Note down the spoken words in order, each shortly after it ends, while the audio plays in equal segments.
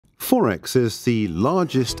Forex is the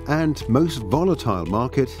largest and most volatile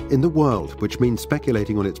market in the world, which means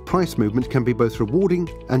speculating on its price movement can be both rewarding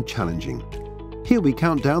and challenging. Here we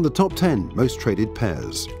count down the top 10 most traded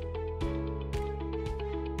pairs.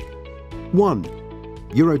 1.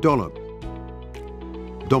 Euro-dollar,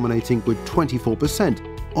 dominating with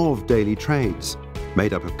 24% of daily trades.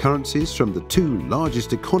 Made up of currencies from the two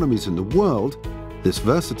largest economies in the world, this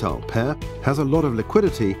versatile pair has a lot of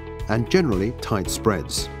liquidity and generally tight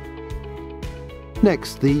spreads.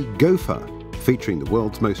 Next, the gopher, featuring the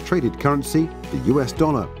world's most traded currency, the US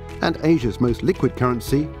dollar, and Asia's most liquid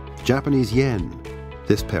currency, Japanese yen.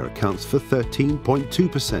 This pair accounts for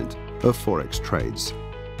 13.2% of forex trades.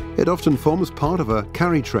 It often forms part of a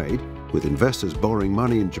carry trade, with investors borrowing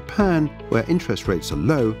money in Japan, where interest rates are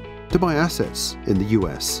low, to buy assets in the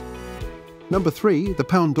US. Number 3, the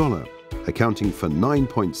pound dollar, accounting for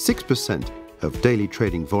 9.6% of daily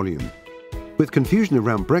trading volume. With confusion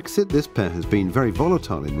around Brexit, this pair has been very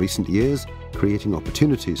volatile in recent years, creating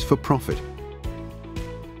opportunities for profit.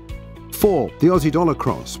 4. The Aussie dollar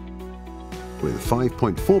cross, with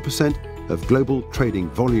 5.4% of global trading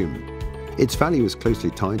volume. Its value is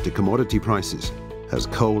closely tied to commodity prices, as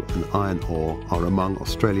coal and iron ore are among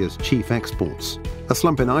Australia's chief exports. A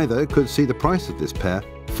slump in either could see the price of this pair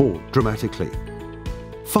fall dramatically.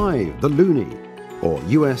 5. The loonie, or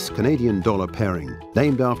US-Canadian dollar pairing.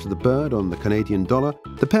 Named after the bird on the Canadian dollar,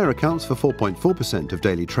 the pair accounts for 4.4% of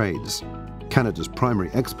daily trades. Canada's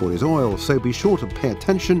primary export is oil, so be sure to pay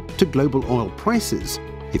attention to global oil prices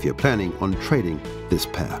if you're planning on trading this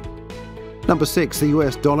pair. Number 6, the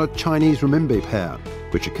US dollar Chinese renminbi pair,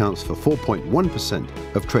 which accounts for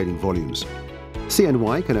 4.1% of trading volumes.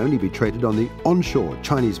 CNY can only be traded on the onshore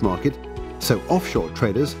Chinese market, so offshore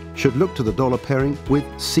traders should look to the dollar pairing with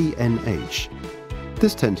CNH.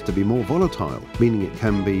 This tends to be more volatile, meaning it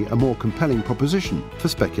can be a more compelling proposition for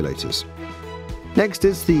speculators. Next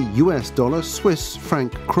is the US dollar Swiss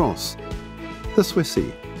franc cross, the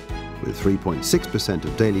Swissy, with 3.6%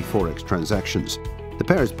 of daily forex transactions. The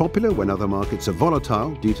pair is popular when other markets are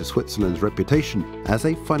volatile due to Switzerland's reputation as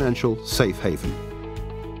a financial safe haven.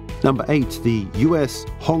 Number 8, the US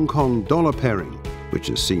Hong Kong dollar pairing, which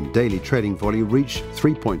has seen daily trading volume reach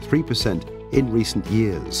 3.3% in recent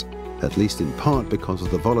years, at least in part because of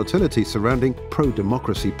the volatility surrounding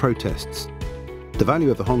pro-democracy protests. The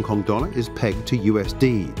value of the Hong Kong dollar is pegged to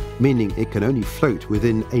USD, meaning it can only float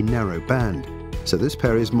within a narrow band. So this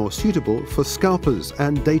pair is more suitable for scalpers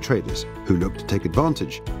and day traders who look to take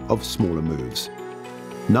advantage of smaller moves.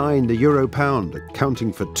 9. The euro pound,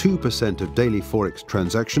 accounting for 2% of daily forex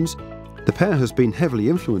transactions. The pair has been heavily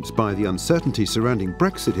influenced by the uncertainty surrounding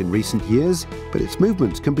Brexit in recent years, but its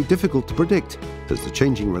movements can be difficult to predict as the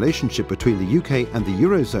changing relationship between the UK and the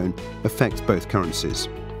Eurozone affects both currencies.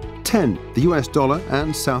 10. The US dollar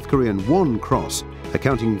and South Korean won cross,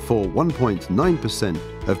 accounting for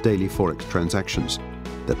 1.9% of daily forex transactions.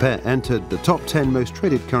 The pair entered the top 10 most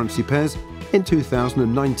traded currency pairs in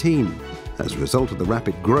 2019 as a result of the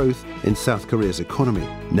rapid growth in South Korea's economy,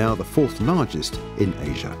 now the 4th largest in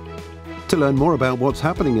Asia. To learn more about what's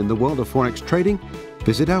happening in the world of forex trading,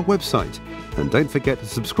 visit our website and don't forget to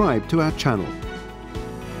subscribe to our channel.